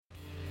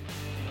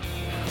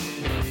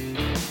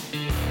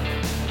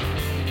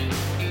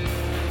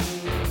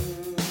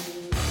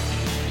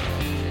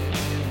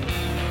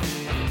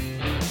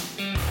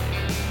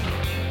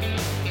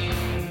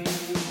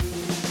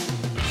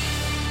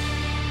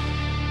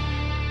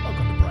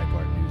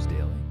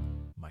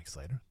Mike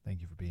Slater.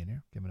 Thank you for being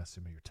here, giving us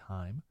some of your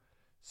time.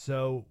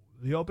 So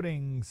the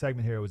opening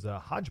segment here was a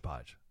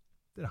hodgepodge.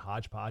 Did a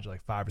hodgepodge,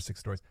 like 5 or 6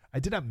 stories. I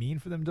did not mean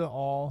for them to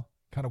all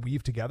kind of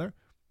weave together,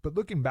 but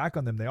looking back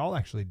on them, they all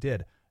actually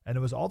did. And it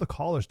was all the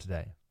callers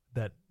today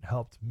that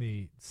helped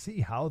me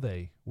see how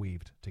they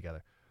weaved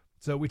together.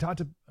 So we talked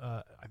to,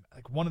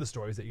 like one of the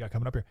stories that you got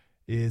coming up here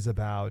is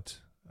about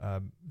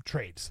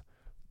trades.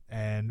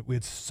 And we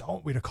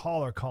had a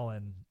caller call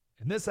in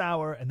this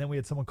hour, and then we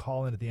had someone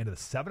call in at the end of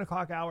the 7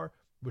 o'clock hour,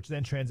 which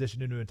then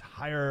transitioned into an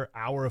entire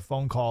hour of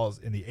phone calls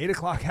in the 8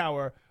 o'clock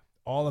hour,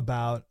 all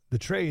about the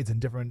trades and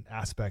different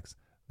aspects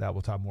that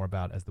we'll talk more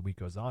about as the week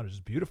goes on. It's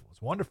just beautiful.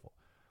 It's wonderful.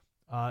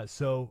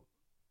 So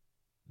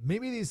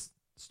maybe these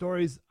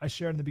stories I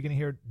shared in the beginning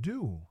here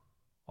do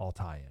all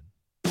tie in.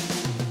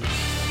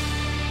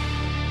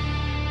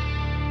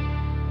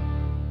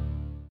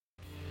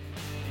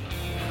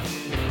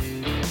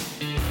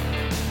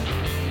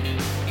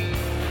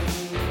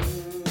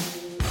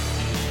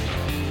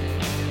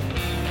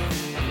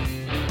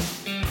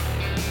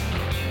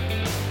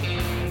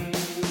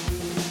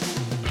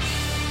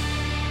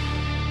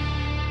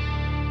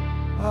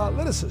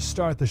 Let us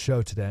start the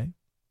show today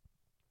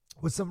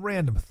with some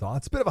random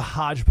thoughts. A bit of a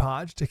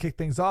hodgepodge to kick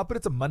things off, but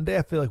it's a Monday.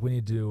 I feel like we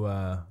need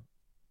to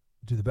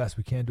do the best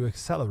we can to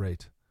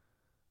accelerate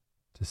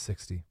to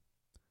 60.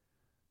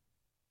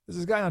 There's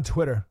this guy on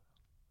Twitter,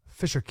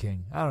 Fisher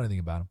King. I don't know anything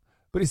about him.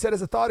 But he said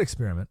as a thought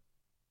experiment,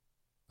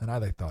 and I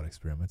like thought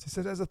experiments, he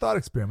said as a thought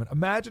experiment,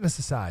 imagine a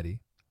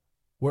society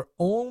where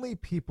only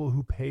people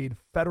who paid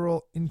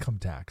federal income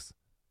tax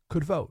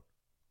could vote.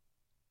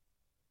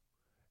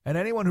 And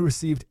anyone who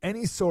received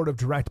any sort of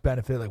direct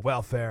benefit, like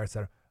welfare,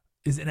 etc.,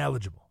 is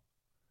ineligible.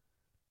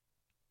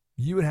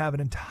 You would have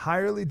an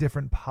entirely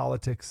different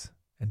politics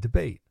and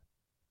debate.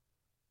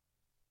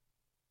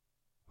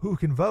 Who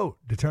can vote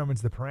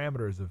determines the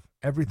parameters of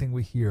everything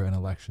we hear in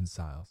election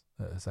cycles.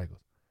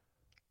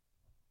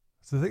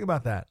 So think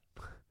about that.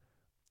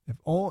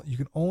 You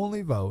can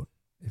only vote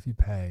if you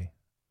pay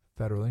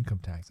federal income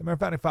tax. Our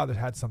founding fathers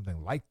had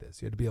something like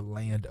this. You had to be a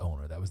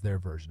landowner. That was their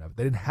version of it.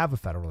 They didn't have a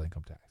federal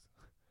income tax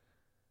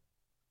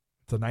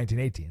until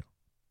 1918.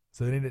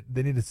 So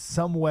they needed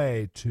some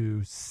way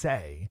to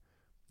say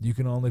you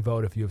can only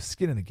vote if you have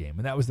skin in the game.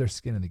 And that was their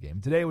skin in the game.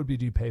 Today it would be,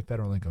 do you pay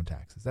federal income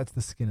taxes? That's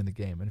the skin in the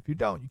game. And if you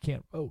don't, you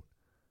can't vote.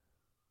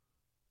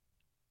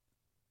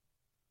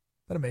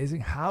 Isn't that amazing?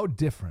 How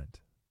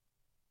different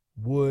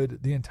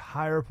would the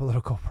entire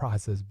political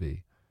process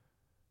be?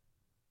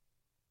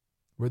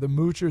 Where the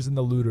moochers and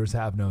the looters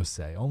have no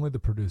say. Only the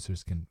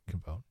producers can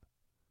vote.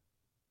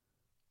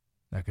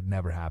 That could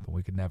never happen.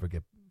 We could never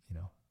get,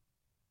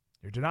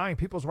 you're denying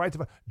people's right to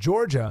vote.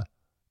 Georgia,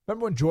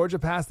 remember when Georgia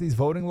passed these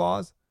voting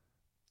laws?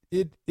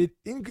 It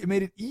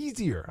made it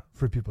easier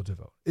for people to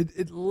vote.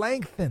 It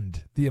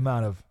lengthened the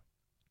amount of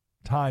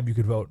time you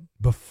could vote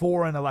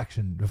before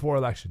election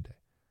day.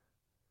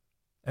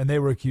 And they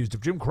were accused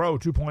of Jim Crow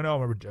 2.0.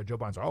 Remember Joe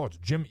Biden said, it's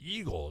Jim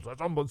Eagles.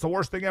 It's the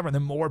worst thing ever. And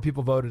then more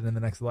people voted in the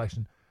next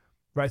election.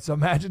 Right? So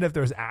imagine if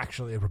there was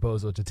actually a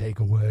proposal to take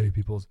away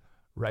people's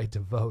right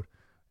to vote.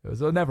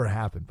 It'll never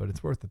happen, but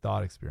it's worth the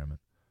thought experiment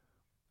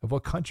of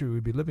what country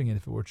we'd be living in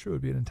if it were true. It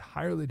would be an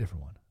entirely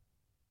different one.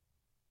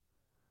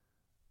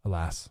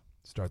 Alas,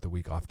 start the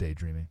week off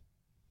daydreaming.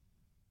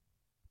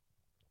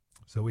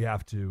 So we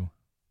have to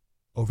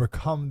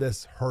overcome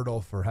this hurdle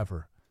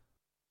forever.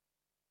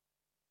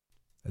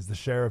 As the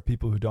share of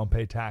people who don't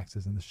pay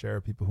taxes and the share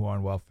of people who are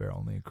on welfare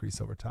only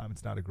increase over time.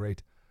 It's not a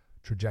great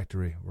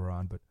trajectory we're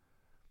on, but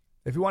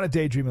if you want to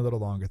daydream a little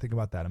longer, think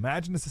about that.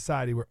 Imagine a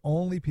society where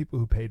only people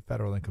who paid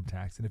federal income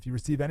tax, and if you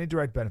receive any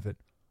direct benefit,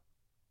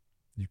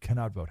 you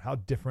cannot vote. How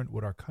different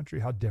would our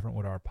country, how different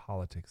would our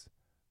politics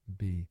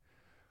be?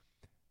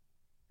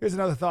 Here's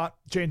another thought,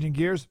 changing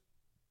gears.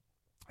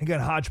 Again,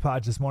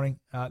 hodgepodge this morning.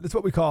 That's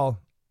what we call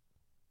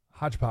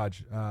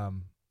hodgepodge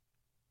when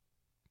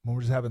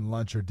we're just having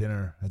lunch or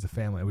dinner as a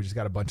family and we just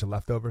got a bunch of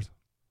leftovers.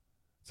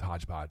 It's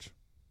hodgepodge.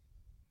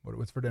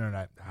 What's for dinner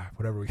tonight?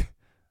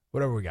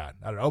 Whatever we got.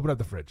 I don't know. Open up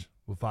the fridge.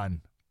 We'll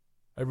find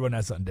everyone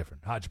has something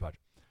different. Hodgepodge.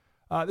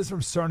 This is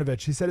from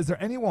Cernovich. He said, is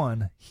there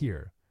anyone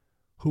here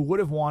who would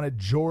have wanted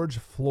George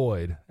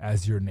Floyd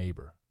as your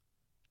neighbor?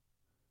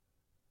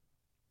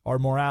 Our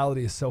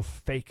morality is so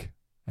fake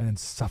and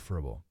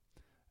insufferable.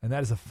 And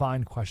that is a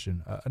fine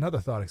question. Another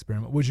thought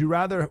experiment. Would you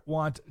rather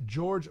want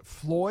George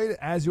Floyd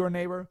as your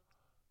neighbor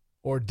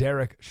or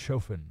Derek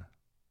Chauvin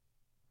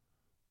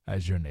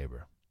as your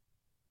neighbor?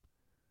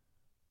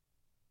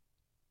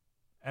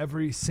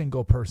 Every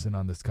single person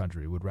on this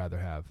country would rather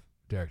have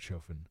Derek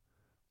Chauvin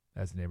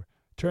as a neighbor.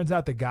 Turns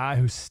out the guy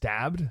who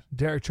stabbed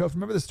Derek Chauvin,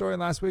 remember the story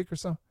last week or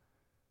so?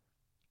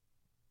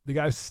 The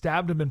guy who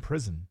stabbed him in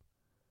prison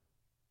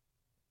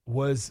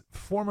was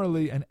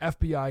formerly an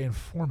FBI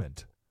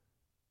informant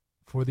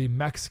for the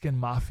Mexican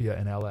mafia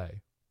in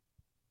L.A.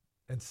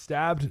 and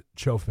stabbed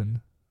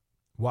Chauvin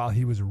while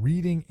he was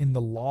reading in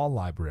the law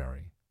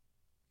library,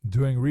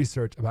 doing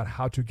research about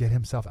how to get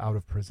himself out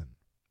of prison.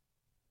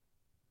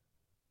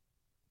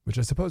 Which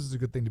I suppose is a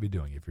good thing to be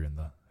doing if you're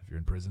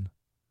in prison.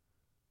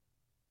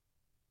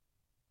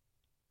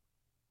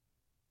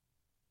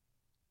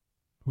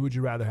 Who would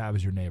you rather have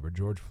as your neighbor,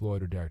 George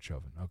Floyd or Derek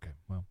Chauvin? Okay,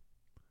 well,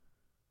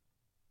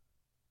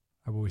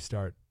 how about we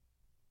start?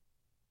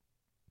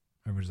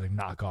 Everyone's like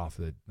knock it off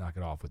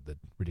with the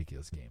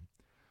ridiculous game.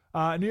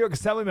 New York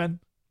Assemblyman,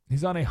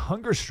 he's on a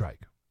hunger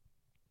strike.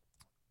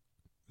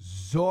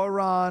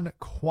 Zoran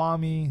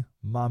Kwame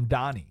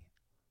Mamdani.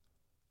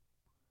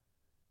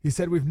 He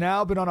said, we've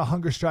now been on a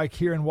hunger strike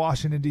here in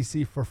Washington,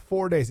 D.C. for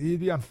 4 days. He'd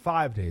be on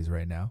 5 days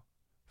right now.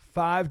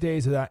 5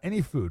 days without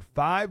any food.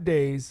 5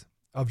 days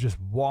of just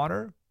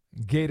water,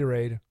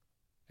 Gatorade,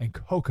 and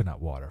coconut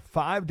water.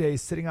 5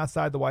 days sitting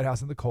outside the White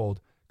House in the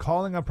cold,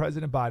 calling on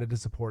President Biden to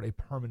support a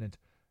permanent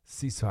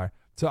ceasefire.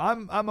 So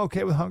I'm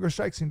okay with hunger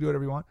strikes. You can do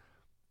whatever you want.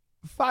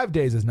 5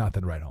 days is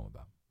nothing to write home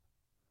about.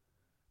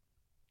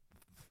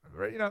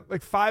 Right? You know,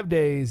 like 5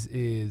 days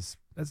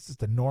that's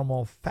just a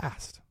normal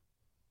fast.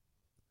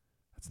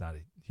 That's not a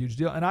huge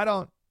deal. And I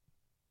don't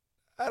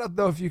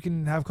know if you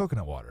can have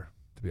coconut water,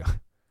 to be honest,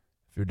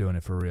 if you're doing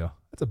it for real.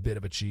 That's a bit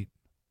of a cheat.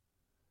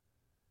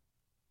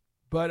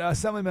 But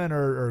assemblymen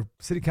or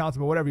city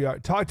councilmen, whatever you are,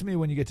 talk to me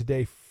when you get to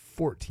day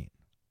 14.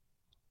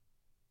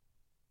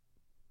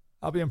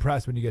 I'll be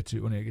impressed when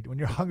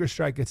your hunger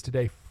strike gets to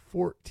day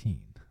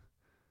 14.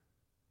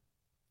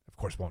 Of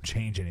course, won't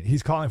change anything.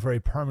 He's calling for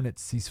a permanent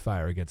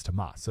ceasefire against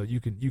Hamas. So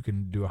you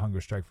can do a hunger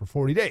strike for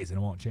 40 days and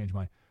it won't change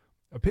my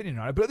opinion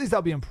on it. But at least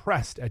I'll be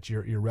impressed at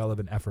your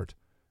relevant effort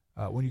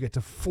when you get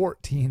to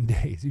 14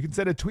 days. You can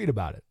send a tweet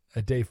about it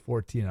at day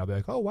 14. I'll be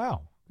like, oh,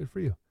 wow, good for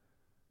you.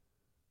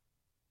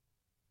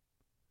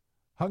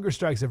 Hunger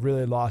strikes have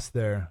really lost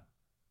their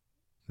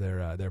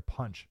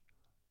punch.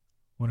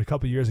 When a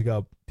couple years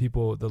ago,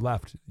 people, the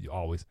left,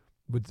 always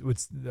would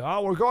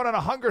we're going on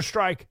a hunger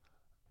strike.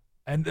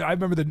 And I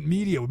remember the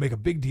media would make a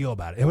big deal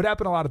about it. It would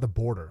happen a lot at the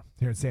border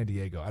here in San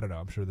Diego. I don't know.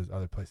 I'm sure there's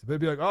other places. But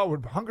it'd be like, oh,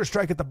 we're hunger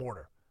strike at the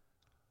border.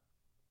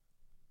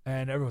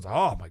 And everyone's like,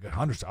 oh, my God,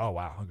 hunger strike. Oh,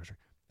 wow, hunger strike.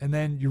 And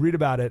then you read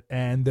about it,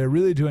 and they're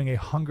really doing a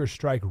hunger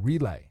strike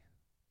relay.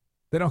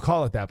 They don't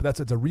call it that, but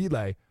it's a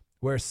relay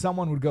where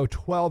someone would go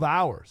 12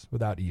 hours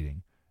without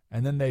eating,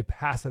 and then they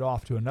pass it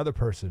off to another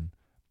person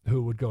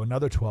who would go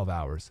another 12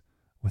 hours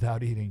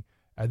without eating,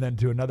 and then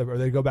to another, or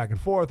they go back and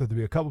forth, or there'd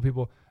be a couple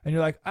people, and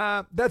you're like,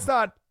 that's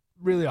not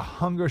really a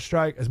hunger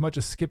strike as much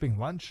as skipping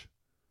lunch.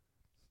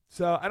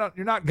 So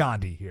you're not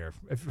Gandhi here.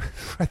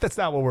 That's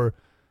not what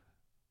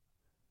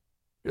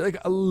you're like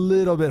a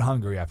little bit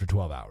hungry after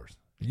 12 hours.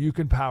 You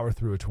can power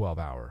through a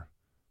 12-hour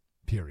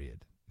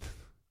period.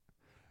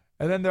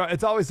 And then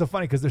it's always so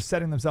funny because they're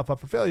setting themselves up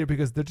for failure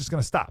because they're just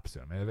going to stop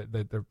soon. I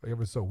mean,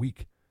 everyone's so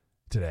weak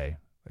today.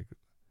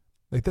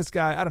 Like this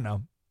guy, I don't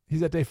know.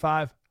 He's at day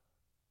 5.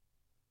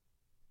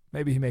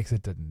 Maybe he makes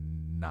it to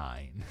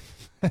 9.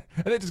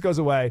 And it just goes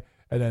away,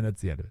 and then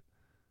that's the end of it.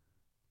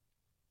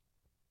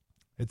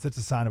 It's such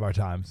a sign of our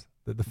times,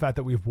 that the fact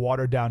that we've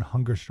watered down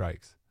hunger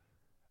strikes.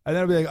 And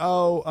then it'll be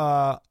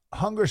like,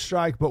 hunger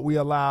strike, but we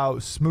allow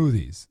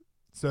smoothies.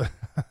 So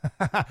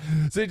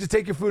you just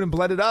take your food and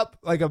blend it up?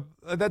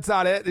 That's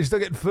not it. You're still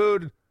getting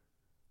food.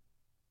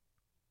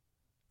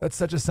 That's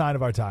such a sign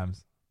of our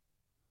times.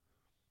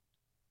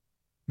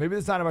 Maybe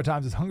the sign of our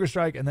times is hunger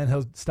strike, and then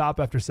he'll stop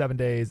after 7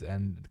 days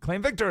and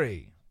claim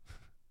victory.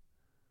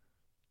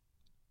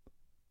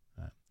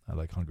 I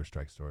like hunger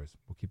strike stories.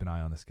 We'll keep an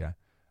eye on this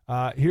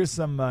guy. Here's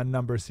some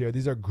numbers here.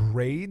 These are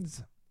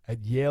grades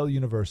at Yale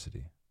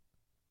University.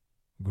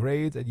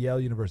 Grades at Yale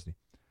University.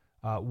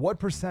 What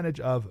percentage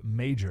of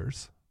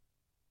majors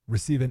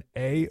receive an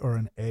A or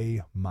an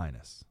A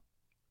minus?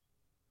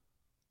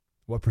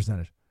 What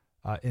percentage?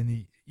 In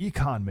the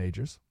econ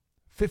majors,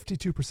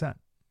 52%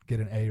 get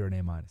an A or an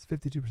A minus.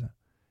 52%.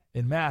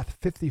 In math,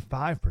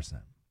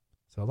 55%.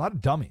 So a lot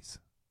of dummies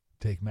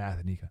take math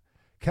and econ.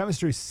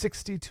 Chemistry,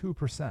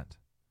 62%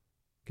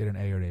 get an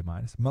A or an A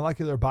minus.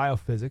 Molecular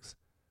biophysics,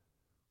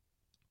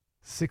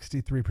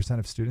 63%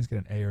 of students get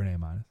an A or an A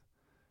minus.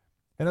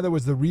 In other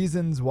words, the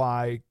reasons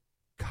why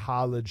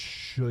college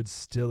should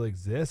still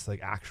exist,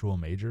 like actual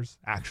majors,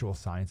 actual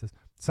sciences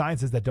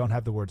that don't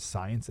have the word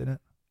science in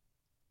it.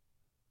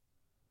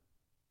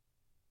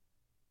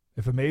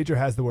 If a major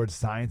has the word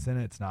science in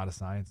it, it's not a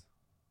science.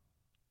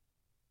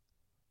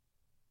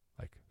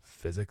 Like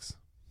physics.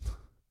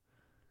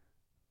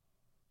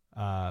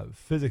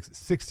 Physics,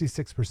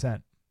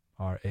 66%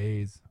 are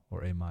A's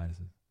or A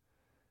minuses.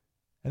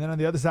 And then on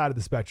the other side of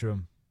the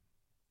spectrum,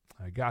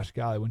 gosh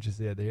golly, wouldn't you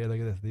say it there? Look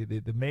at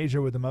this. The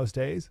major with the most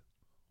A's.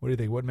 What do you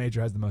think? What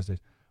major has the most A's?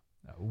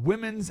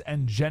 Women's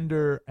and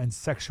Gender and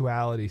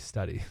Sexuality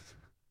Studies.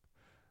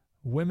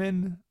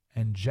 Women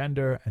and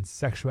Gender and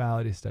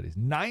Sexuality Studies.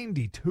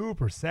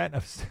 92%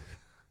 of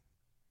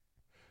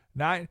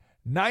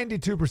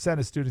 92%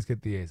 of students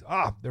get the A's.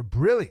 They're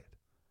brilliant.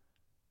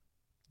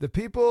 The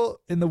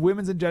people in the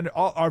women's and gender,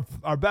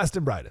 our best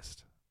and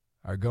brightest,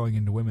 are going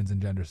into women's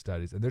and gender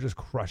studies, and they're just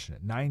crushing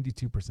it.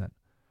 92%.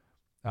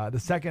 The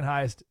second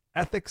highest,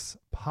 ethics,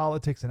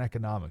 politics, and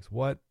economics.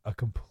 What a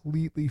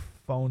completely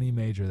phony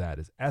major that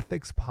is.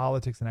 Ethics,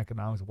 politics, and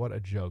economics. What a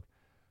joke.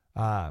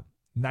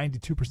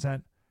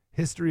 92%.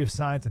 History of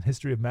science and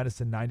history of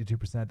medicine,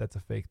 92%. That's a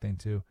fake thing,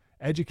 too.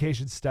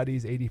 Education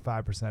studies,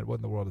 85%. What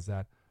in the world is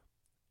that?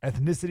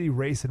 Ethnicity,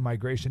 race, and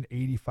migration,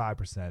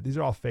 85%. These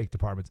are all fake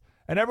departments.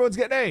 And everyone's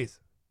getting A's.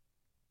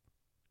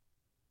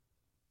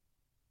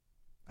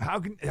 How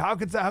can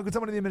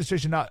someone in the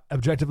administration not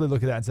objectively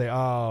look at that and say,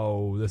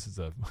 oh, this is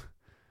a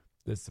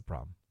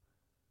problem?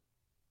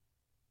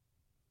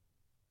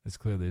 This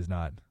clearly is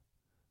not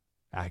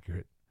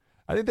accurate.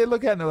 I think they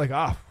look at it and they're like,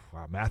 wow,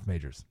 math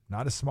majors,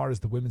 not as smart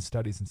as the women's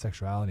studies and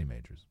sexuality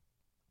majors.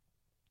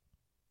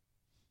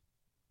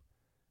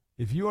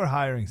 If you are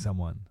hiring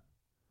someone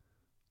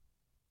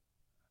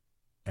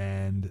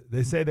and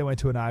they say they went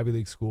to an Ivy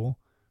League school,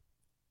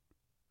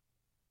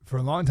 for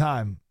a long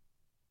time,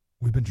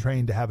 we've been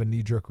trained to have a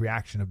knee-jerk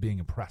reaction of being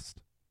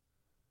impressed.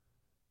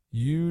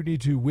 You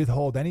need to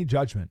withhold any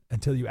judgment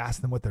until you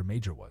ask them what their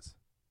major was.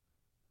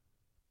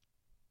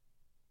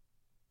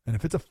 And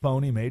if it's a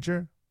phony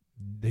major,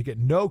 they get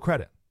no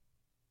credit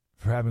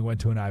for having went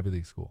to an Ivy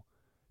League school.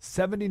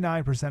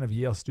 79% of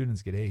Yale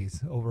students get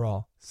A's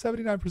overall.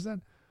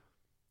 79%.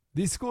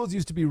 These schools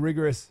used to be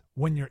rigorous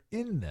when you're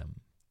in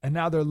them, and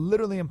now they're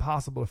literally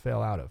impossible to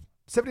fail out of.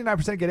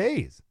 79% get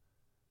A's.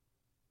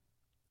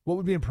 What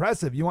would be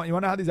impressive, you want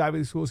to know how these Ivy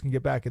League schools can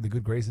get back in the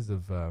good graces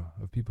of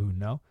people who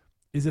know,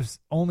 is if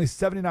only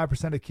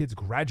 79% of kids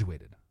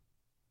graduated.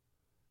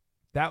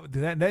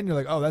 Then you're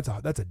like, oh,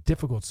 that's a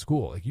difficult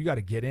school. Like, you got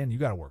to get in, you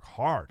got to work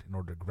hard in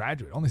order to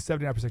graduate. Only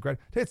 79% graduate.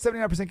 Today,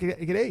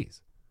 79% get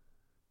A's.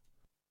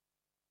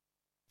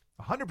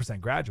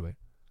 100% graduate.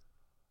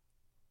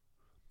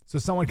 So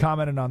someone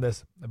commented on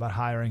this about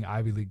hiring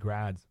Ivy League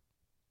grads.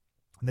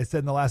 And they said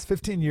in the last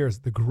 15 years,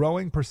 the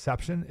growing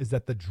perception is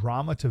that the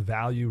drama to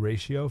value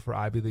ratio for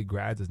Ivy League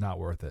grads is not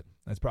worth it.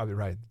 That's probably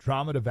right.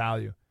 Drama to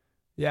value.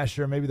 Yeah,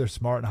 sure, maybe they're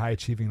smart and high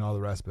achieving and all the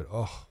rest, but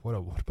what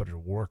a bunch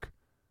of work.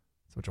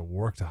 So much of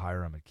work to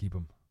hire them and keep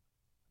them.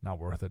 Not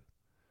worth it.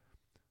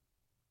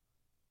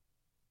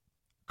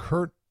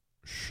 Kurt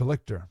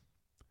Schlichter.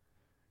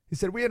 He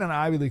said, we had an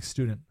Ivy League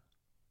student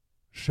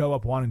show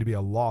up wanting to be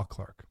a law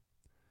clerk.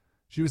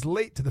 She was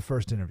late to the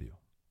first interview,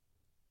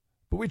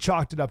 but we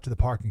chalked it up to the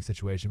parking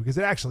situation because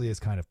it actually is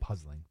kind of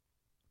puzzling.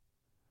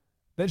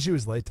 Then she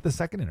was late to the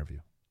second interview.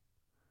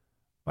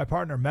 My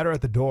partner met her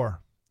at the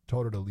door,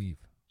 told her to leave.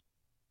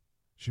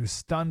 She was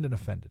stunned and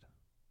offended.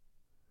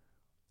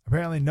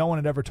 Apparently, no one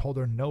had ever told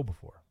her no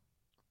before.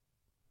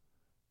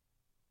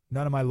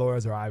 None of my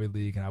lawyers are Ivy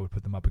League, and I would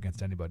put them up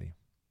against anybody.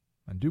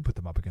 And do put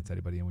them up against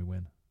anybody, and we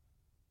win.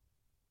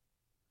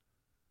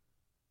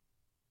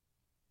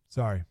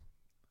 Sorry.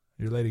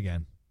 You're late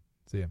again.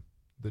 See ya.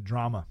 The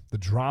drama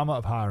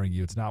of hiring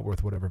you, it's not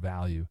worth whatever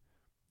value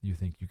you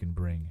think you can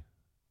bring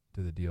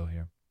to the deal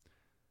here.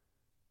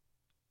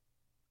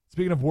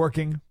 Speaking of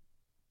working,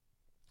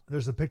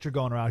 there's a picture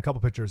going around, a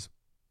couple pictures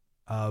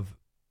of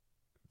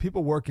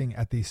people working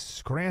at the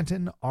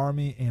Scranton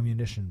Army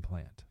Ammunition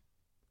Plant.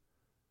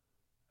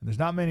 And there's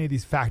not many of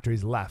these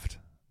factories left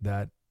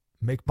that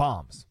make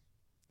bombs.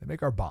 They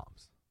make our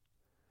bombs.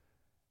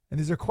 And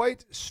these are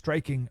quite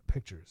striking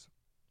pictures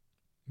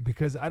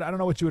because I don't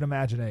know what you would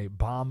imagine a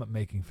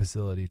bomb-making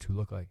facility to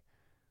look like.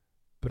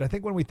 But I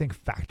think when we think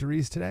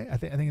factories today, I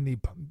think in the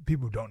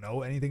people who don't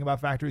know anything about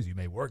factories, you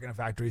may work in a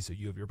factory, so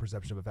you have your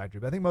perception of a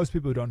factory. But I think most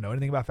people who don't know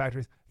anything about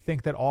factories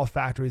think that all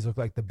factories look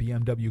like the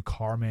BMW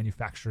car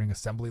manufacturing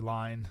assembly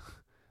line,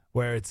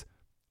 where it's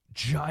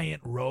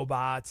giant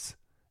robots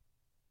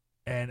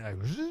and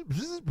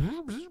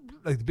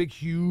like the big,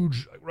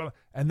 huge,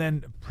 and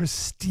then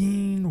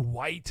pristine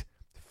white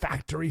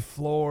factory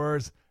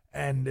floors,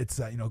 and it's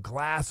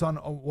glass on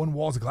one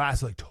wall's glass,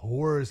 so like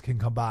tourists can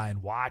come by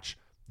and watch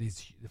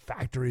these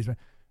factories.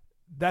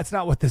 That's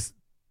not what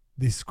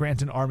the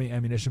Scranton Army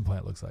Ammunition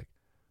Plant looks like.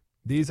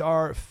 These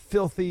are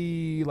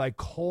filthy, like,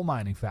 coal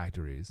mining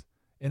factories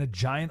in a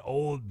giant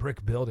old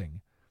brick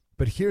building.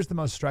 But here's the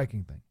most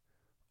striking thing.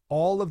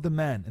 All of the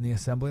men in the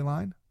assembly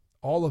line,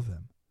 all of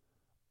them,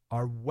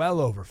 are well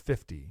over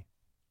 50,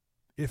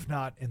 if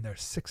not in their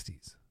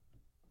 60s.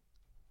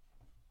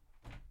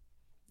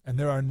 And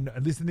there are,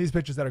 at least in these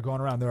pictures that are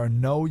going around, there are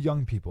no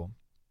young people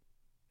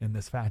in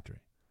this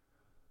factory.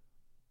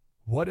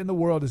 What in the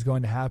world is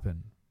going to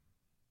happen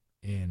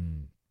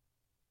in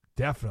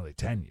definitely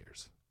 10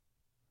 years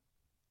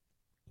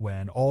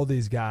when all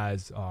these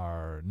guys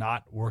are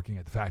not working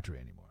at the factory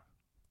anymore?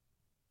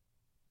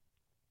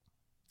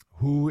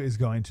 Who is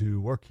going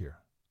to work here?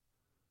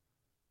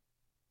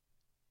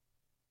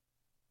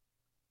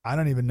 I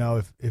don't even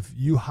know if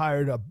you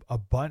hired a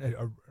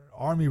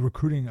army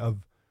recruiting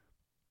of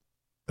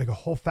like a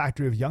whole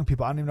factory of young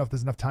people. I don't even know if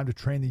there's enough time to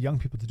train the young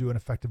people to do an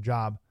effective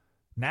job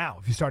now.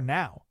 If you start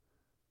now,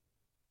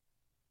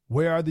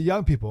 where are the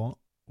young people?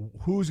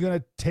 Who's going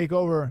to take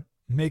over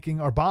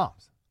making our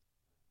bombs?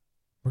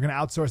 We're going to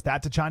outsource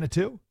that to China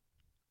too?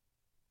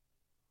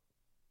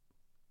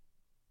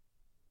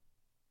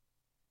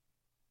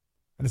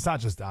 And it's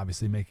not just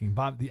obviously making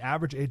bombs. The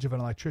average age of an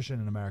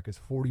electrician in America is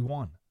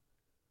 41.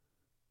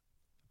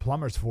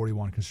 Plumber's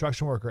 41.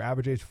 Construction worker,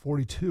 average age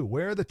 42.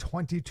 Where are the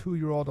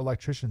 22-year-old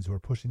electricians who are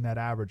pushing that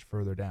average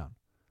further down?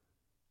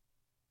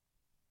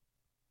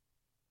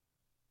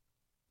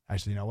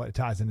 Actually, you know what? It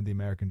ties into the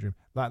American dream.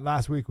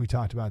 Last week we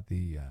talked about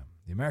the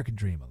American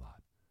dream a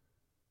lot,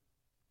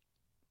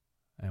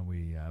 and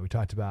we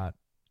talked about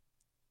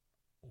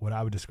what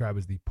I would describe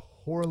as the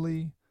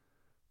poorly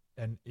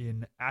and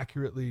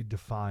inaccurately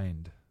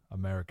defined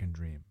American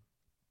dream.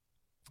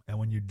 And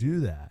when you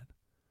do that,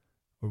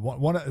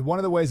 one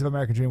of the ways of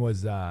American dream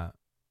was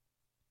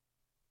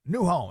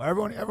new home.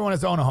 Everyone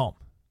has to own a home.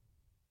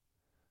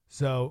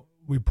 So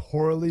we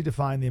poorly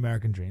defined the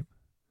American dream,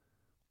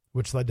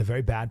 which led to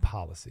very bad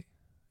policy,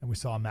 and we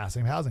saw a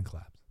massive housing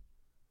collapse.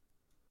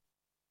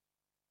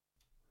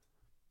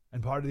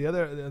 And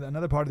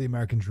another part of the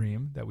American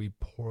dream that we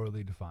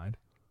poorly defined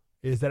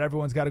is that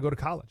everyone's got to go to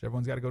college.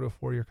 Everyone's got to go to a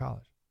 4-year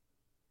college.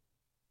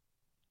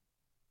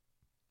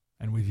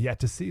 And we've yet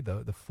to see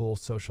the full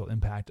social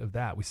impact of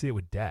that. We see it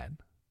with debt.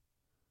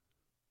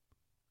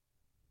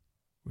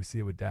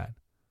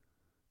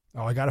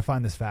 Oh, I got to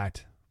find this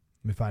fact.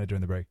 Let me find it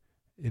during the break.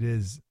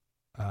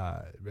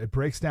 It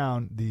breaks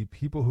down the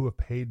people who have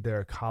paid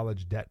their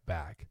college debt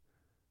back,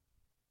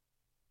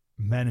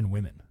 men and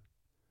women.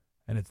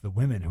 And it's the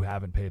women who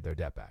haven't paid their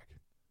debt back,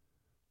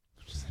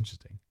 which is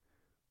interesting.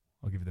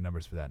 I'll give you the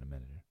numbers for that in a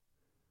minute here.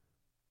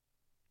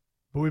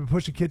 But we've been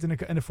pushing kids into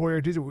 4-year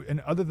degrees,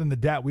 and other than the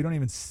debt, we don't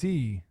even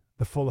see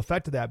the full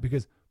effect of that,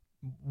 because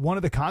one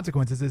of the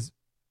consequences is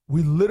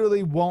we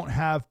literally won't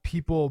have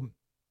people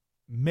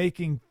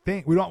making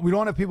things. We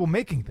don't have people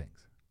making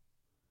things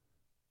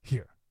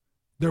here.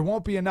 There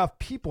won't be enough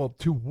people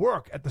to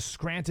work at the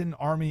Scranton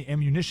Army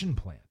ammunition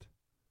plant.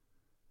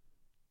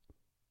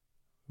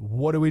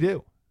 What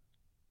do?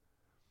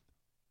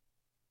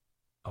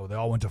 Oh, they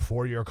all went to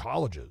 4-year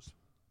colleges.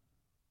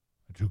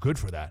 Too good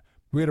for that.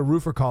 We had a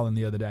roofer call in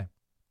the other day,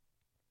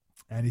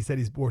 and he said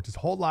he's worked his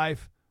whole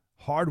life,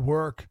 hard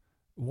work,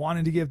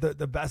 wanting to give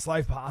the best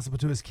life possible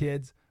to his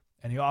kids,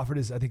 and he offered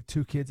his, I think,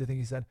 2 kids, I think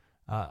he said,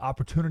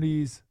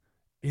 opportunities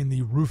in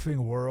the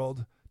roofing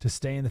world to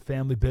stay in the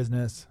family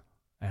business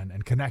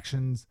and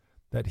connections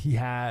that he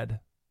had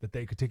that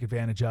they could take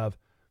advantage of,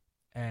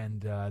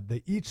 and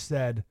they each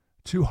said,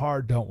 too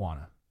hard, don't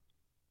wanna.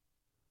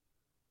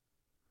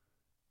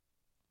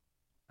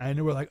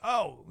 And we're like,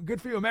 oh,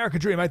 good for you, American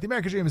dream. Right? The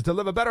American dream is to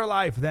live a better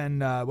life than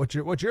what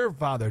your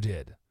father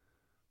did.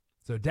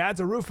 So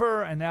dad's a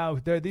roofer, and now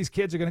these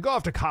kids are going to go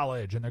off to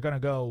college, and they're going to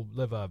go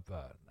live a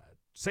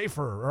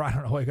safer, or I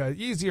don't know, like a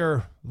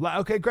easier.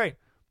 Okay, great.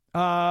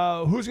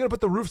 Who's going to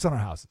put the roofs on our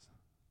houses?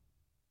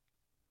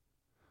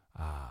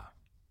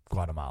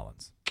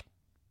 Guatemalans.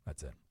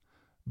 That's it.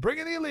 Bring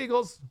in the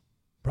illegals.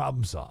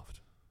 Problem solved.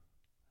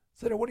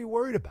 Slater, what are you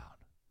worried about?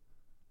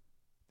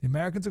 The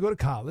Americans will go to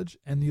college,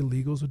 and the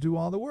illegals will do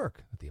all the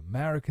work that the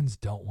Americans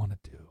don't want to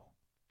do.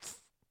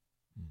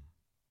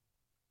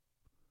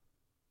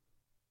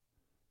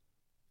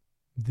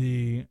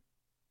 The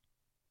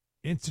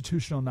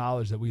institutional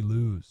knowledge that we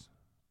lose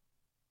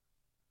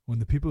when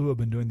the people who have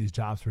been doing these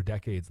jobs for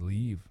decades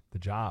leave the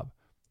job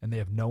and they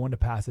have no one to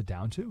pass it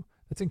down to,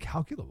 that's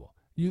incalculable.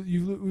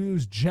 You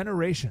lose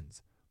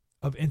generations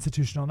of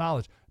institutional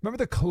knowledge. Remember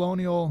the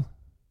colonial,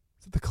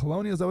 is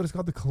that what it's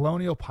called? The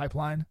colonial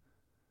pipeline?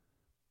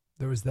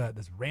 There was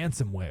this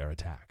ransomware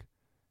attack.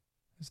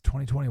 It was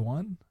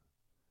 2021. Do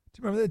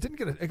you remember that?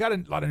 It got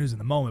a lot of news in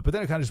the moment, but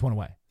then it kind of just went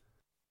away.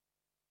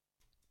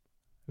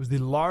 It was the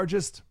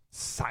largest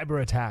cyber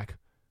attack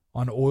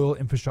on oil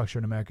infrastructure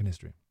in American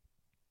history.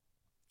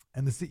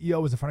 And the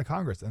CEO was in front of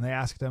Congress, and they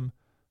asked him,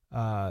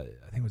 I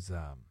think it was,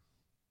 I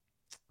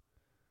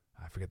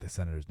forget the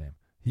senator's name.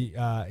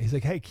 He's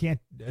like, hey, can't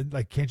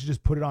you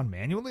just put it on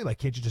manually? Like,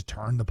 can't you just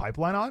turn the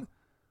pipeline on?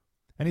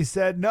 And he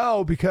said,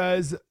 no,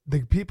 because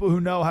the people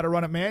who know how to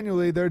run it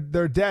manually, they're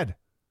dead.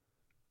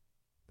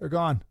 They're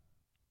gone.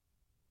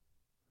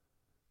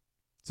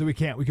 So we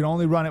can't. We can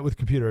only run it with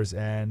computers,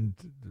 and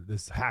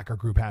this hacker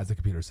group has the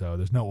computer, so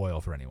there's no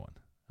oil for anyone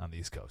on the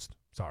East Coast.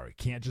 Sorry,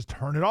 can't just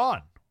turn it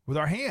on with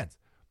our hands.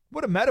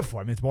 What a metaphor.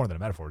 I mean, it's more than a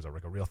metaphor. It's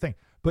like a real thing.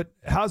 But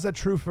how's that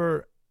true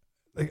for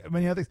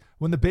many other things?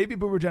 When the baby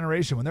boomer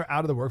generation, when they're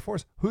out of the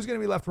workforce, who's going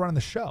to be left running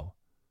the show?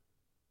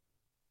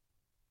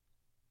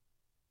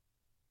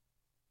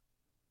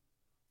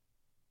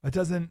 I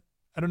don't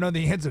know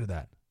the answer to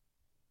that.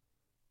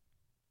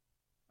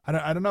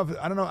 I don't know.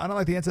 I don't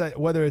like the answer to that,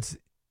 whether it's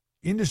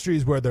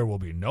industries where there will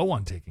be no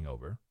one taking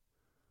over,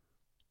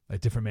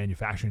 like different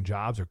manufacturing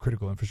jobs or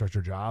critical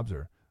infrastructure jobs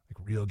or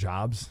like real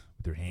jobs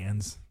with your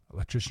hands,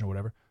 electrician or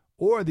whatever,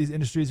 or these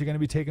industries are going to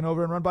be taken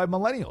over and run by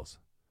millennials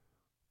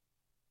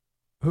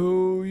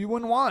who you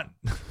wouldn't want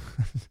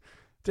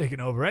taking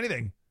over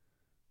anything.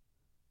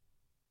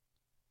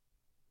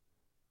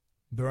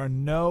 There are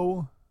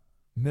no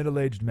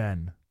middle-aged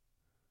men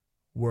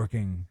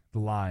working the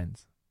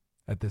lines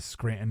at this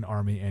Scranton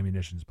Army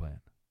ammunitions plant.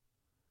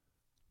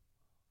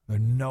 There are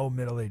no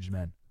middle-aged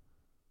men.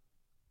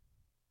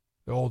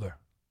 They're older.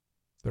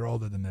 They're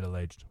older than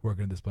middle-aged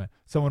working at this plant.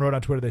 Someone wrote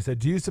on Twitter, they said,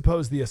 do you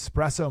suppose the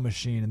espresso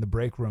machine in the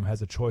break room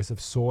has a choice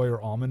of soy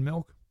or almond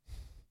milk?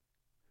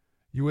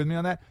 You with me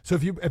on that? So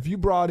if you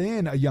brought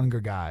in a younger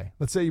guy,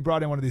 let's say you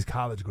brought in one of these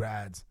college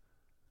grads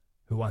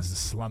who wants to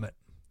slum it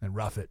and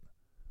rough it,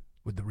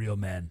 with the real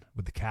men,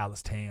 with the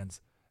calloused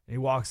hands. And he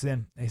walks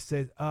in and he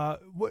says,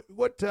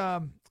 what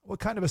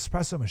kind of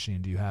espresso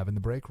machine do you have in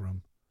the break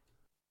room?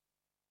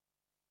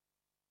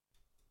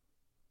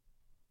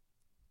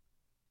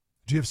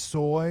 Do you have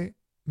soy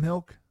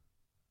milk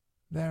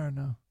there or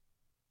no?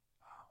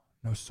 Oh,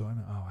 no soy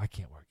milk? Oh, I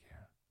can't work here.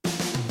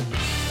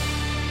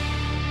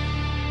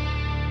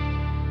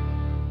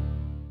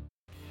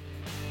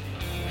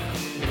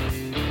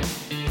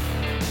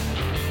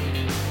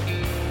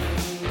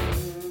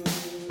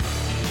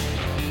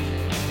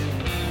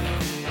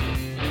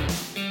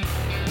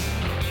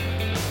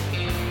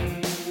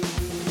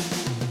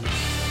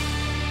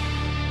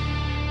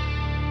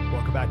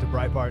 Welcome back to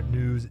Breitbart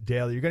News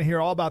Daily. You're going to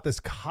hear all about this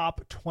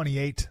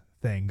COP28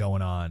 thing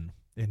going on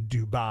in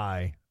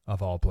Dubai,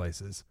 of all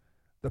places.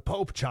 The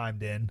Pope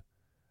chimed in,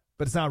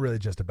 but it's not really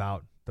just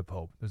about the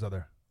Pope. There's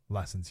other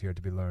lessons here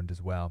to be learned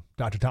as well.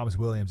 Dr. Thomas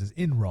Williams is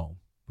in Rome.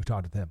 We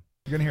talked with him.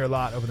 You're going to hear a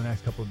lot over the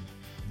next couple of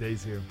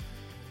days here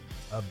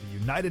of the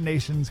United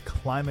Nations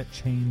Climate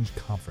Change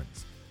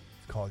Conference.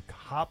 It's called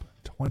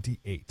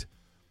COP28.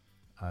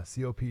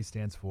 COP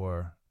stands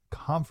for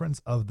Conference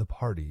of the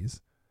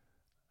Parties.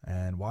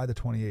 And why the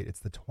 28? It's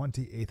the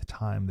 28th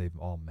time they've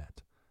all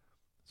met.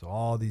 So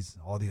all the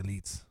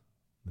elites.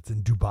 It's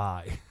in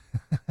Dubai.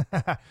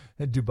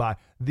 In Dubai.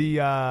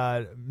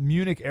 The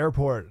Munich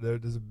airport,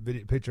 there's a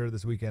picture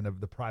this weekend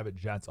of the private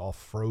jets all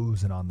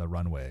frozen on the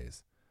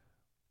runways.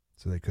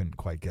 So they couldn't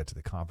quite get to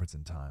the conference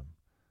in time.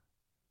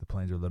 The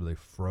planes are literally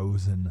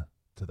frozen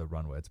to the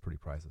runway. It's pretty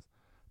priceless.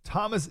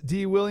 Thomas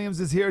D. Williams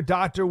is here.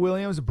 Dr.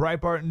 Williams,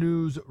 Breitbart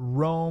News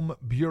Rome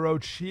Bureau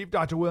Chief.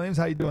 Dr. Williams,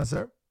 how you doing,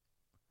 sir?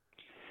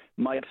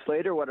 Mike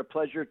Slater, what a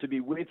pleasure to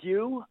be with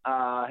you.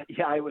 I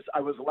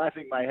was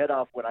laughing my head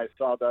off when I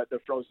saw the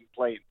frozen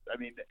planes. I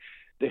mean,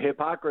 the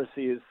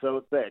hypocrisy is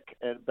so thick,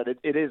 but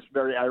it is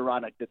very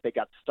ironic that they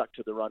got stuck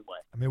to the runway.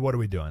 I mean, what are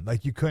we doing?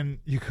 Like, you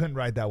couldn't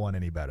write that one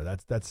any better.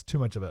 That's too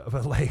much of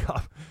a leg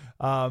off.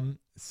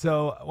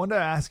 So I wanted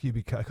to ask you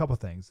a couple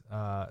things.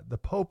 The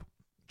Pope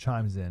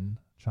chimed in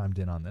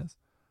on this.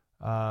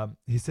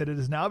 He said it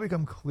has now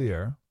become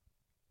clear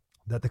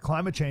that the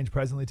climate change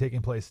presently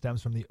taking place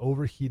stems from the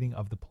overheating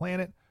of the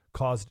planet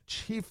caused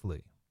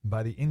chiefly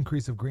by the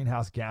increase of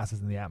greenhouse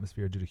gases in the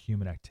atmosphere due to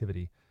human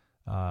activity,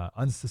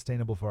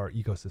 unsustainable for our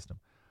ecosystem.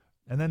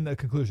 And then the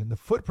conclusion, the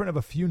footprint of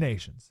a few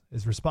nations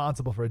is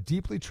responsible for a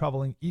deeply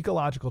troubling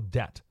ecological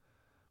debt.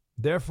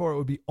 Therefore, it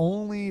would be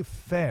only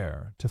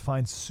fair to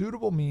find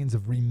suitable means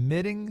of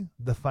remitting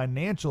the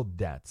financial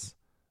debts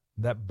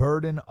that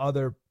burden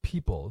other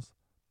peoples,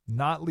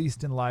 not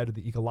least in light of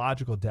the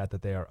ecological debt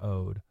that they are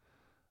owed.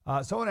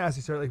 So I want to ask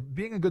you, sir, like,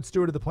 being a good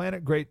steward of the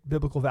planet, great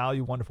biblical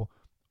value, wonderful.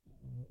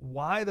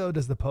 Why, though,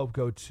 does the Pope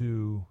go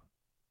to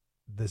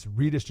this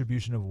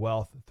redistribution of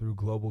wealth through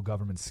global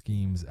government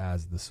schemes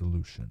as the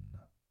solution?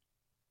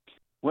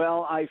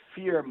 Well, I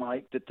fear,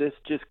 Mike, that this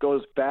just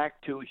goes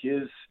back to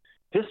his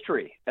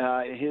history,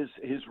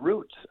 his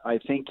roots. I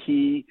think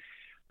he,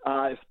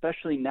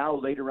 especially now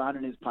later on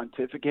in his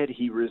pontificate,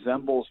 he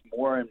resembles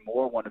more and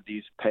more one of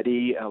these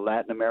petty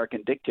Latin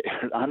American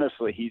dictators.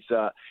 Honestly,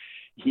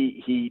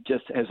 he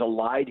just has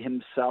allied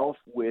himself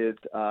with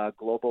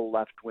global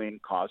left-wing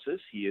causes.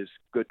 He is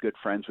good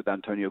friends with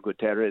Antonio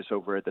Guterres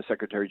over at the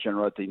Secretary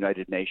General at the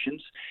United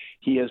Nations.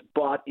 He has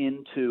bought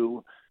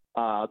into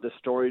the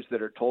stories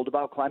that are told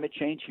about climate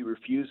change. He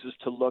refuses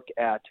to look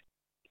at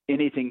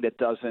anything that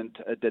doesn't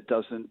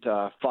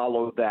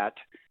follow that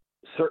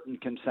certain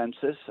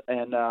consensus,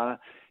 and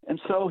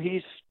so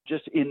he's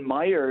just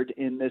mired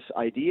in this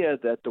idea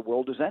that the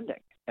world is ending.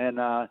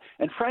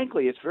 And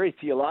frankly, it's very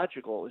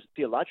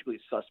theologically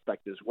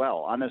suspect as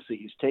well. Honestly,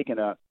 he's taken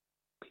a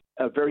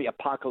very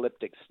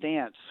apocalyptic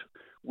stance,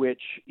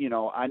 which,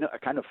 I know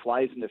kind of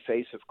flies in the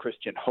face of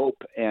Christian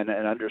hope and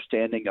an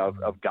understanding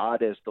of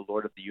God as the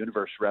Lord of the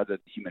universe rather than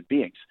human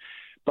beings.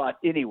 But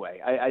anyway,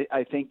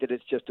 I think that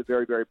it's just a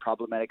very, very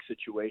problematic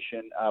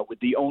situation, with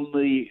the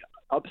only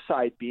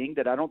upside being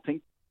that I don't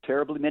think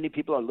terribly many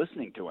people are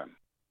listening to him.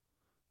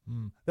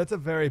 That's a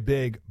very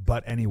big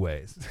but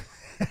anyways.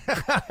 You know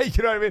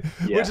what I mean?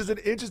 Yeah. Which is an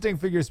interesting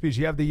figure of speech.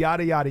 You have the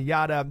yada, yada,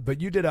 yada,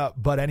 but you did a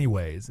but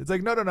anyways. It's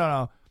like,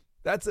 no.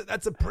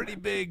 That's a pretty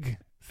big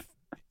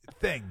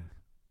thing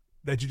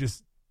that you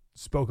just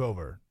spoke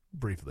over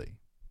briefly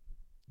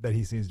that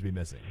he seems to be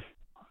missing.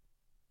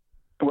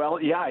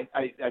 Well, yeah,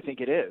 I think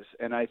it is.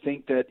 And I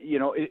think that,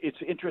 it's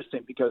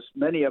interesting because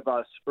many of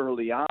us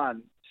early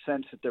on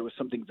sensed that there was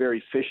something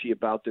very fishy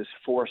about this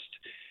forced,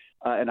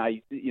 and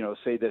I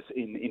say this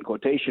in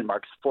quotation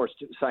marks, forced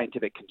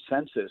scientific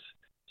consensus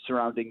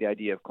surrounding the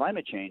idea of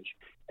climate change.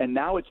 And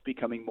now it's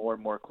becoming more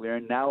and more clear.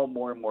 And now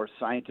more and more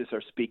scientists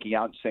are speaking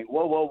out and saying,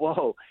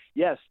 whoa.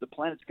 Yes, the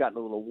planet's gotten a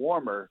little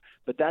warmer,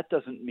 but that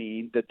doesn't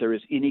mean that there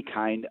is any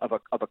kind of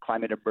a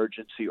climate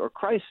emergency or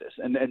crisis.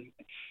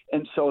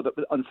 And so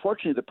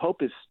unfortunately, the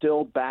Pope is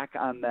still back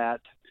on that.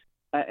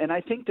 And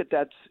I think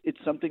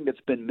it's something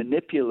that's been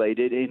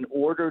manipulated in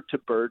order to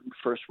burden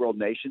first world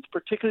nations,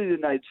 particularly the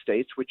United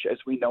States, which, as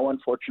we know,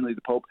 unfortunately,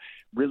 the Pope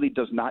really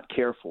does not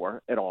care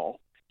for at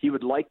all. He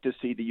would like to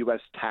see the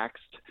U.S.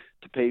 taxed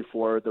to pay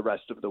for the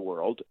rest of the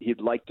world. He'd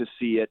like to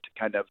see it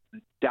kind of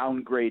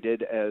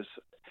downgraded as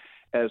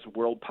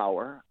world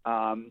power.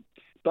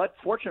 But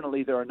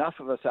fortunately, there are enough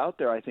of us out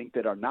there, I think,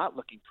 that are not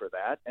looking for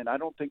that, and I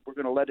don't think we're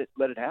going to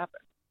let it happen.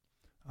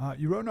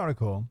 You wrote an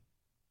article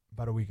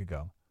about a week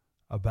ago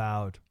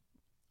about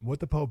what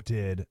the Pope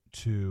did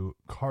to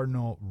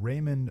Cardinal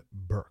Raymond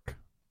Burke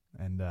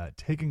and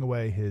taking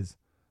away his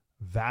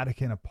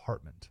Vatican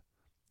apartment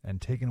and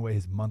taking away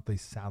his monthly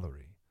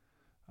salary.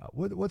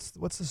 What's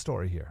the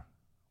story here?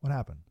 What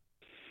happened?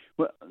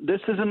 Well, this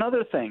is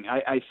another thing.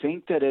 I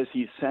think that as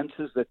he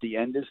senses that the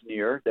end is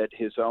near, that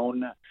his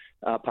own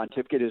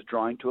pontificate is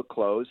drawing to a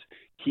close,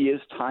 he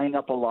is tying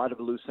up a lot of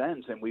loose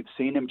ends. And we've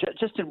seen him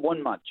just in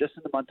 1 month, just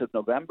in the month of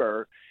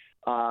November,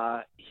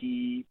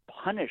 he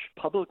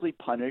publicly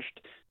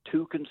punished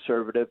two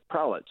conservative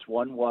prelates.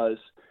 One was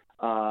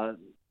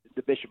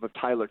the Bishop of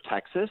Tyler,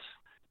 Texas,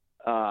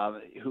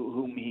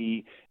 whom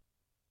he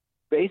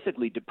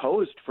basically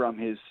deposed from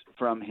his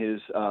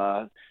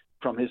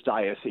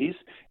diocese.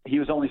 He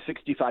was only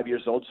 65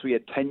 years old, so he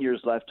had 10 years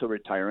left till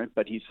retirement,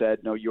 but he said,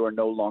 no, you are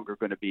no longer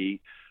going to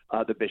be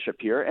the bishop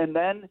here. And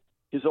then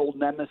his old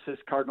nemesis,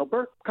 Cardinal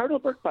Burke. Cardinal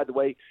Burke, by the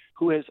way,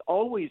 who has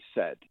always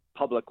said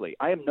publicly,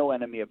 I am no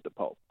enemy of the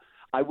Pope.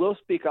 I will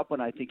speak up when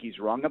I think he's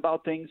wrong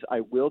about things. I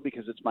will,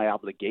 because it's my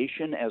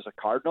obligation as a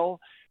cardinal,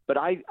 but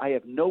I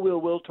have no ill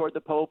will toward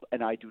the Pope,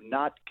 and I do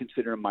not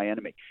consider him my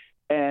enemy.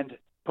 And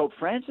Pope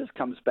Francis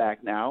comes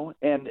back now,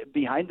 and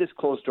behind this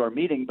closed-door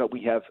meeting, but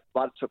we have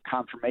lots of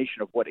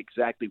confirmation of what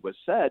exactly was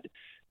said,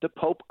 the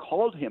Pope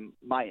called him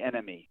my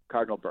enemy,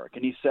 Cardinal Burke,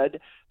 and he said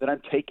that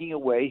I'm taking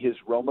away his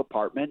Rome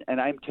apartment and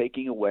I'm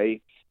taking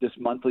away this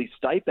monthly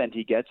stipend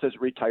he gets as a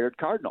retired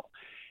cardinal.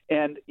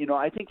 And,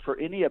 I think for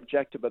any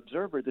objective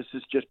observer, this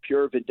is just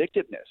pure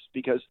vindictiveness,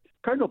 because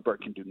Cardinal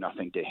Burke can do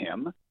nothing to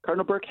him.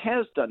 Cardinal Burke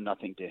has done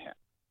nothing to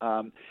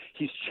him.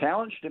 He's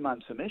challenged him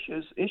on some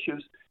issues.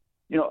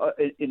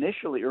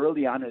 Initially,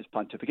 early on in his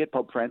pontificate,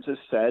 Pope Francis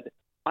said,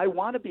 I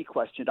want to be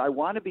questioned. I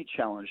want to be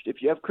challenged.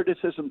 If you have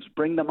criticisms,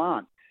 bring them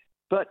on.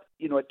 But,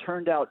 it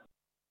turned out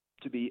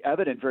to be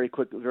evident very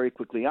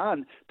quickly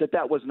on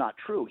that was not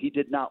true. He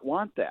did not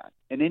want that.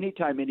 And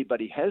anytime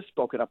anybody has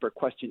spoken up or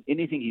questioned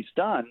anything he's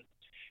done,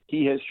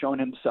 he has shown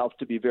himself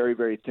to be very,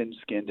 very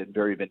thin-skinned and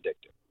very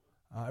vindictive.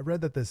 I read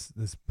that this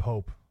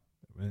Pope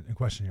in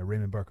question here,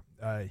 Raymond Burke,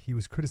 he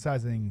was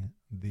criticizing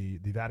the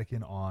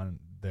Vatican on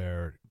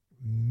their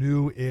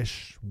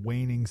new-ish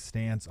waning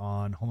stance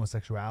on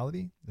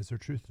homosexuality. Is there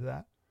truth to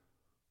that?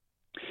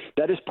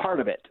 That is part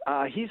of it.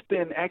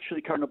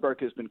 Cardinal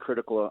Burke has been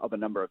critical of a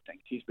number of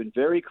things. He's been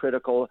very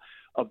critical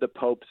of the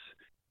Pope's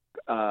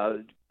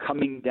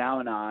coming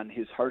down on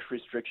his harsh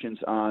restrictions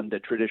on the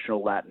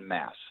traditional Latin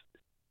Mass.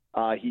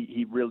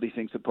 He really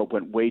thinks the Pope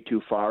went way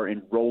too far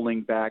in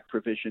rolling back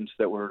provisions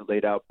that were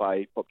laid out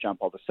by Pope John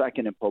Paul II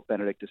and Pope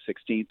Benedict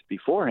XVI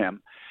before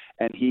him,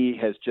 and he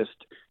has just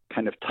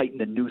kind of tightened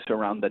the noose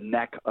around the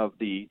neck of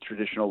the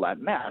traditional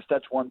Latin Mass.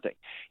 That's one thing.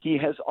 He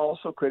has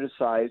also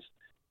criticized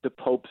the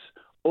Pope's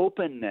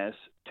openness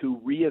to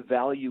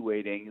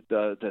reevaluating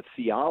the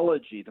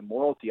theology, the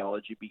moral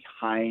theology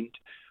behind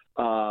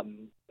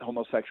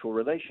homosexual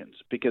relations,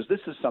 because this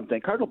is something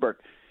Cardinal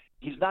Burke,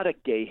 he's not a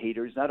gay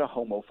hater, he's not a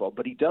homophobe,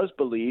 but he does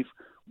believe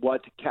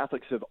what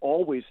Catholics have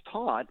always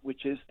taught,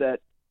 which is that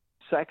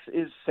sex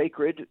is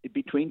sacred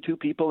between two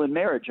people in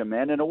marriage, a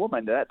man and a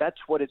woman. That's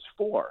what it's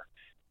for.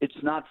 It's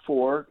not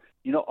for,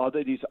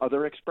 these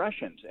other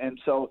expressions. And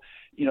so,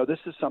 this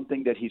is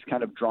something that he's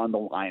kind of drawn the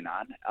line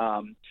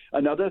on.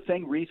 Another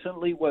thing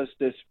recently was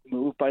this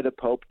move by the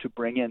Pope to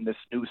bring in this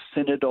new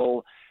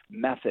synodal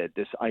method,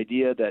 this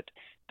idea that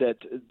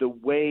the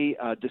way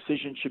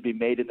decisions should be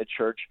made in the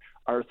church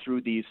are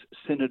through these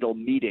synodal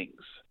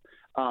meetings,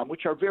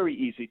 which are very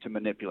easy to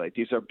manipulate.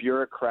 These are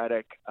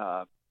bureaucratic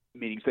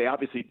meetings. They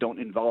obviously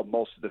don't involve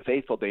most of the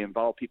faithful. They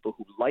involve people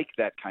who like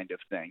that kind of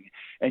thing.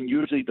 And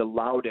usually the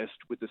loudest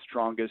with the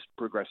strongest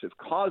progressive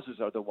causes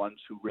are the ones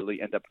who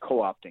really end up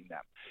co-opting them.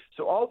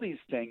 So all these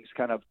things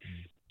kind of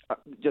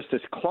just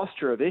this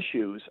cluster of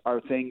issues are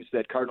things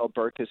that Cardinal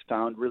Burke has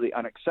found really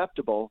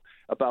unacceptable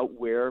about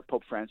where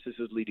Pope Francis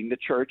is leading the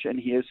church, and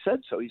he has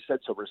said so. He said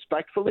so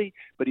respectfully,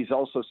 but he's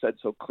also said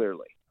so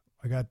clearly.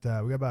 We got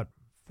about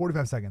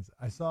 45 seconds.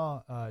 I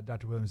saw,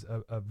 Dr. Williams,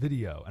 a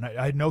video, and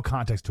I had no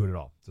context to it at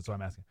all. So that's why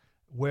I'm asking.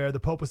 Where the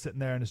Pope was sitting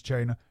there in his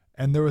chair,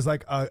 and there was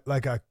like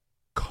a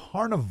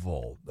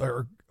carnival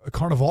or a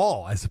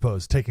carnival, I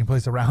suppose, taking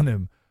place around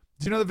him.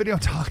 Do you know the video I'm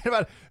talking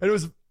about?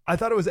 And I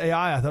thought it was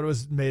AI. I thought it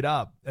was made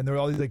up, and there were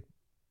all these like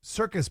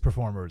circus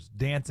performers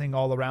dancing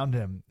all around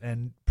him,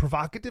 and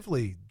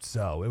provocatively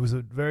so. It was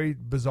a very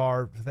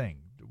bizarre thing.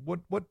 What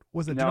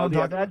was it? No,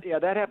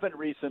 that happened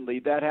recently.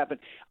 That happened.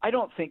 I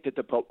don't think that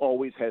the Pope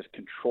always has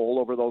control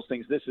over those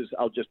things.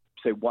 I'll just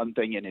say one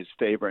thing in his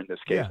favor in this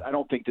case. Yeah. I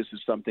don't think this is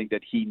something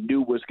that he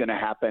knew was going to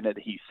happen and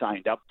he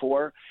signed up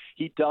for.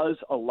 He does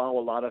allow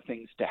a lot of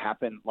things to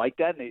happen like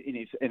that.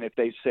 And if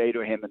they say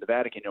to him in the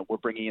Vatican, we're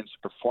bringing in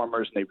some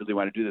performers and they really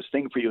want to do this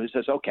thing for you, he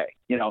says, okay,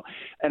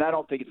 and I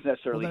don't think it's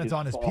necessarily then it's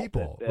on his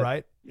people, that,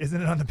 right?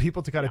 Isn't it on the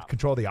people to kind of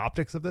control the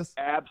optics of this?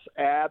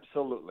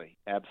 Absolutely.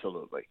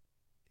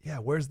 Yeah,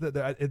 where's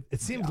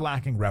it seems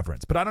lacking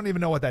reverence, but I don't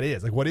even know what that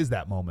is. Like, what is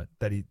that moment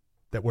that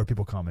where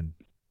people come and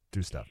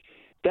do stuff?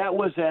 That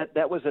was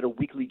at a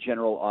weekly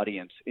general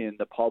audience in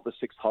the Paul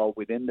VI Hall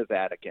within the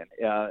Vatican.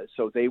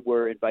 So they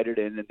were invited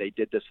in, and they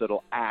did this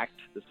little act,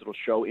 this little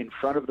show in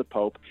front of the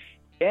Pope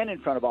and in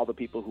front of all the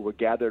people who were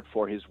gathered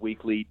for his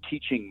weekly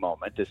teaching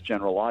moment, this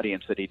general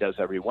audience that he does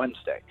every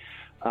Wednesday.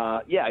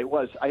 It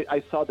was.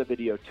 I saw the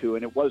video, too,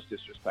 and it was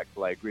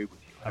disrespectful. I agree with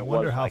you. I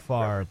wonder how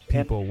far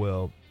people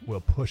will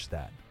push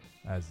that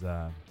as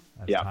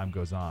time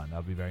goes on.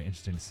 That'll be very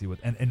interesting to see what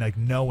and like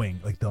knowing,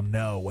 like they'll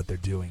know what they're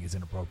doing is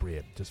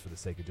inappropriate just for the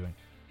sake of doing.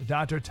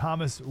 Dr.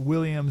 Thomas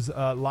Williams,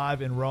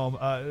 live in Rome.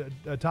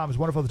 Thomas,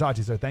 wonderful to talk to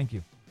you, sir. Thank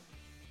you.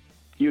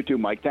 You too,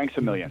 Mike. Thanks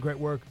a million. Great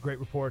work. Great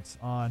reports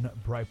on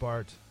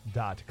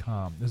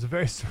Breitbart.com. There's a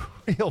very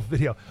surreal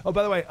video. Oh,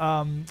 by the way,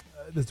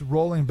 this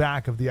rolling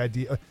back of the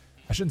idea.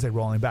 I shouldn't say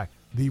rolling back.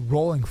 The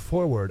rolling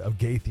forward of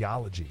gay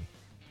theology,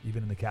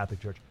 even in the Catholic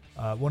Church.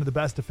 One of the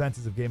best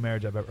defenses of gay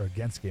marriage I've ever, or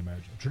against gay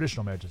marriage,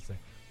 traditional marriage, I'd say,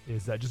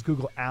 is just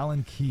Google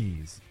Alan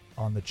Keyes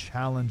on the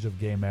challenge of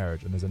gay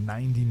marriage. And there's a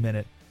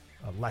 90-minute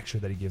lecture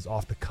that he gives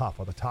off the cuff,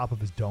 on the top of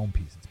his dome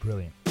piece. It's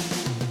brilliant.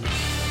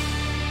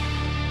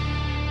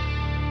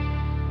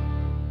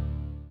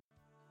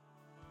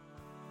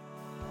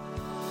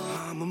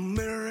 I'm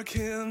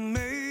American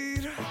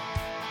made.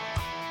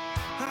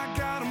 I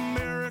got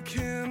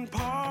American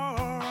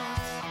parts.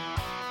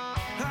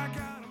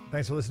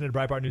 Thanks for listening to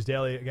Breitbart News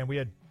Daily. Again, we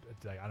had,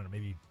 I don't know,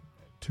 maybe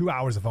 2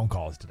 hours of phone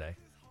calls today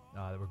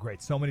that were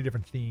great. So many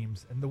different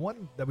themes. And the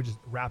one that we just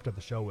wrapped up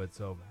the show with,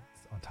 so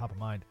it's on top of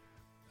mind,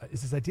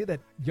 is this idea that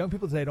young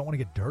people today don't want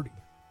to get dirty.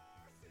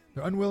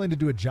 They're unwilling to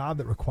do a job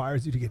that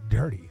requires you to get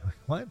dirty. Like,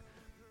 what?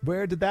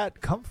 Where did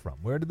that come from?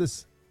 Where did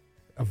this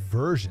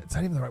aversion, it's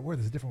not even the right word,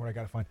 there's a different word I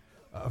got to find,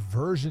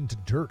 aversion to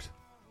dirt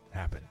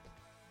happen?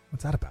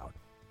 What's that about?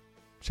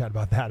 Chat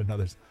about that and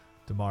others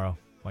tomorrow.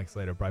 Mike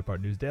Slater,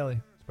 Breitbart News Daily.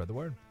 Spread the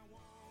word.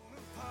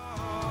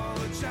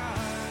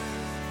 Apologize.